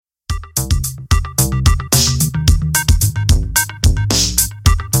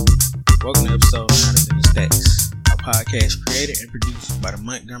podcast created and produced by the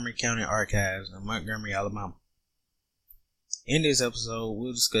Montgomery County Archives in Montgomery, Alabama. In this episode,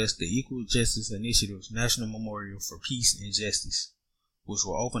 we'll discuss the Equal Justice Initiative's National Memorial for Peace and Justice, which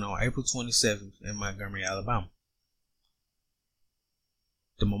will open on April 27th in Montgomery, Alabama.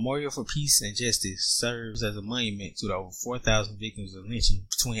 The Memorial for Peace and Justice serves as a monument to the over 4,000 victims of lynching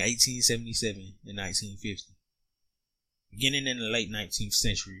between 1877 and 1950. Beginning in the late 19th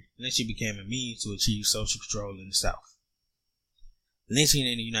century, lynching became a means to achieve social control in the South. Lynching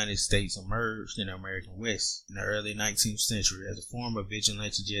in the United States emerged in the American West in the early 19th century as a form of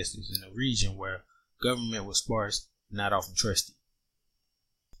vigilante justice in a region where government was sparse and not often trusted.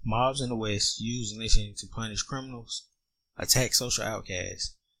 Mobs in the West used lynching to punish criminals, attack social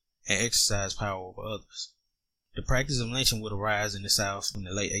outcasts, and exercise power over others. The practice of lynching would arise in the South in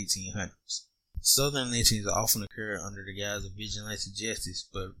the late 1800s. Southern lynchings often occur under the guise of vigilante justice,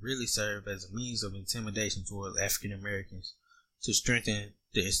 but really serve as a means of intimidation towards African Americans to strengthen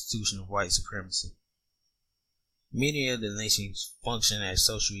the institution of white supremacy. Many of the lynchings function as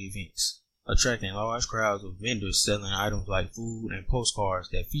social events, attracting large crowds of vendors selling items like food and postcards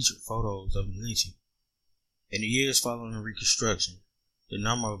that featured photos of the lynching. In the years following Reconstruction, the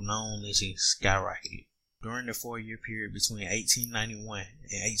number of known lynchings skyrocketed. During the 4-year period between 1891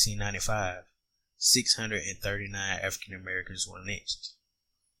 and 1895, 639 African Americans were lynched,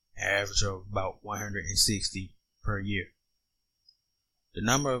 an average of about 160 per year. The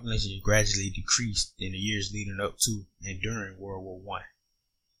number of lynchings gradually decreased in the years leading up to and during World War I.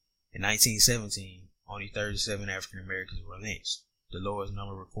 In 1917, only 37 African Americans were lynched, the lowest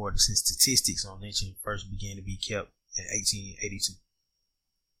number recorded since statistics on lynching first began to be kept in 1882.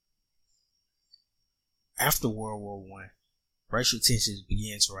 After World War I, racial tensions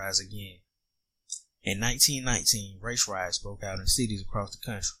began to rise again. In 1919, race riots broke out in cities across the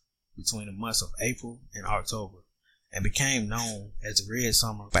country between the months of April and October and became known as the Red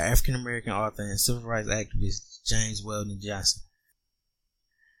Summer by African American author and civil rights activist James Weldon Johnson.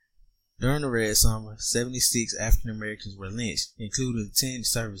 During the Red Summer, 76 African Americans were lynched, including 10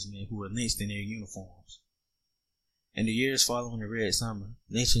 servicemen who were lynched in their uniforms. In the years following the Red Summer,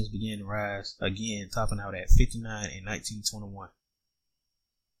 lynchings began to rise again, topping out at 59 in 1921.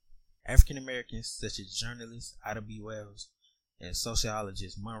 African Americans such as journalist Ida B. Wells and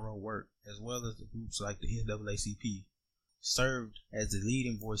sociologist Monroe Work, as well as the groups like the NAACP, served as the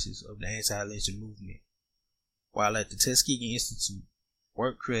leading voices of the anti-lynching movement. While at the Tuskegee Institute,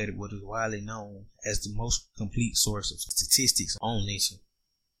 Work created what is widely known as the most complete source of statistics on lynching.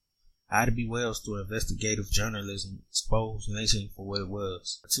 Ida B. Wells, through investigative journalism, exposed lynching for what it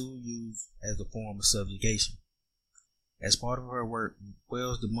was, a tool used as a form of subjugation. As part of her work,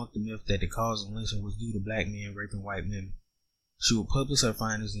 Wells debunked the myth that the cause of lynching was due to black men raping white women. She would publish her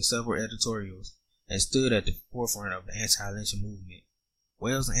findings in several editorials and stood at the forefront of the anti-lynching movement.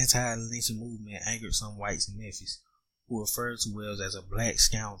 Wells' anti-lynching movement angered some whites in Memphis, who referred to Wells as a black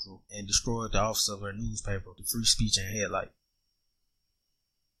scoundrel and destroyed the office of her newspaper, The Free Speech and Headlight.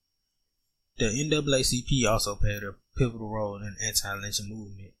 The NAACP also played a pivotal role in the anti-lynching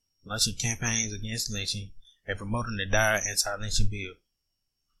movement, launching campaigns against lynching and promoting the Dyer anti-lynching bill.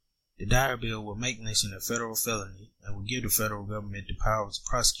 The Dyer bill would make lynching a federal felony and would give the federal government the power to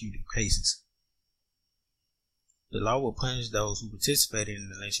prosecute cases. The law would punish those who participated in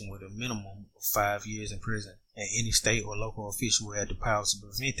the lynching with a minimum of 5 years in prison, and any state or local official who had the power to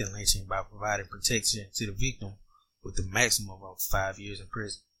prevent the lynching by providing protection to the victim with a maximum of 5 years in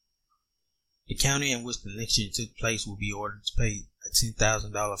prison. The county in which the lynching took place would be ordered to pay a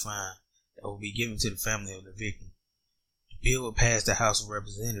 $10,000 fine that would be given to the family of the victim. The bill would pass the House of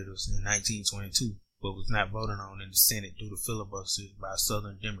Representatives in 1922, but was not voted on in the Senate due to filibusters by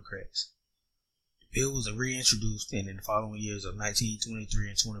Southern Democrats. The bill was reintroduced in the following years of 1923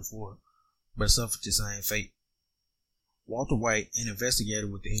 and 24, but suffered the same fate. Walter White, an investigator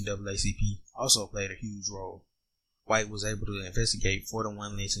with the NAACP, also played a huge role. White was able to investigate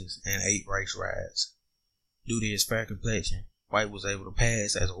 41 lynchings and 8 race riots. Due to his fair complexion, White was able to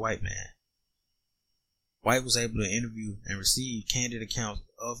pass as a white man. White was able to interview and receive candid accounts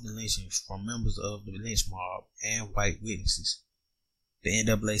of the lynchings from members of the lynch mob and white witnesses. The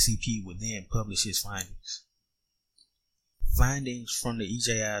NAACP would then publish his findings. Findings from the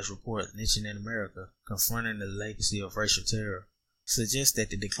EJI's report, Lynching in America, Confronting the Legacy of Racial Terror, suggest that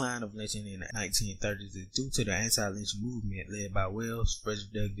the decline of lynching in the 1930s is due to the anti-lynching movement led by Wells,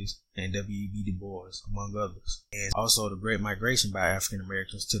 Frederick Douglass, and W.E.B. Du Bois, among others, and also the Great Migration by African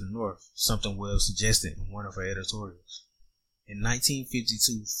Americans to the North, something Wells suggested in one of her editorials. In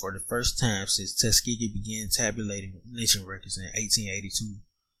 1952, for the first time since Tuskegee began tabulating lynching records in 1882,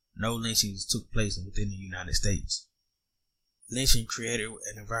 no lynchings took place within the United States. Lynching created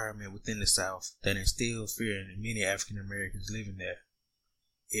an environment within the South that instilled fear in many African Americans living there.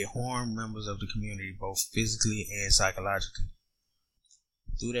 It harmed members of the community both physically and psychologically.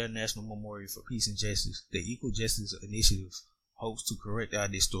 Through their National Memorial for Peace and Justice, the Equal Justice Initiative hopes to correct our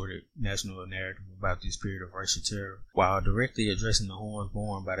distorted national narrative about this period of racial terror while directly addressing the harms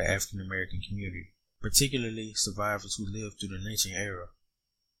borne by the African American community, particularly survivors who lived through the lynching era.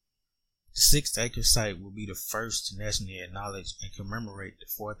 The 6-acre site will be the first to nationally acknowledge and commemorate the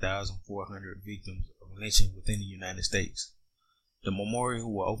 4,400 victims of lynching within the United States. The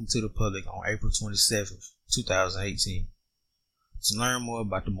memorial will open to the public on April 27, 2018. To learn more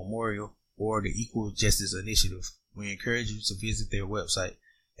about the memorial or the Equal Justice Initiative, we encourage you to visit their website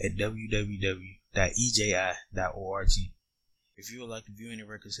at www.eji.org. If you would like to view any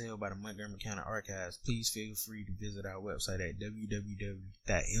records held by the Montgomery County Archives, please feel free to visit our website at www.mc-ala.org.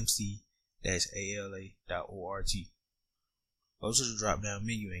 Go to the drop-down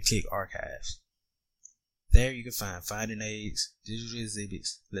menu and click Archives. There you can find finding aids, digital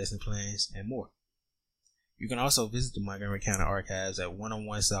exhibits, lesson plans, and more. You can also visit the Montgomery County Archives at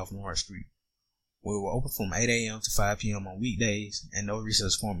 101 South Lawrence Street. We will open from 8 a.m. to 5 p.m. on weekdays, and no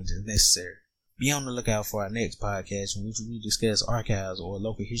research appointment is necessary. Be on the lookout for our next podcast in which we discuss archives or a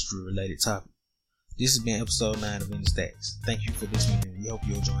local history-related topic. This has been episode 9 of In the Stacks. Thank you for listening, and we hope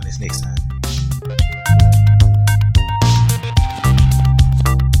you'll join us next time.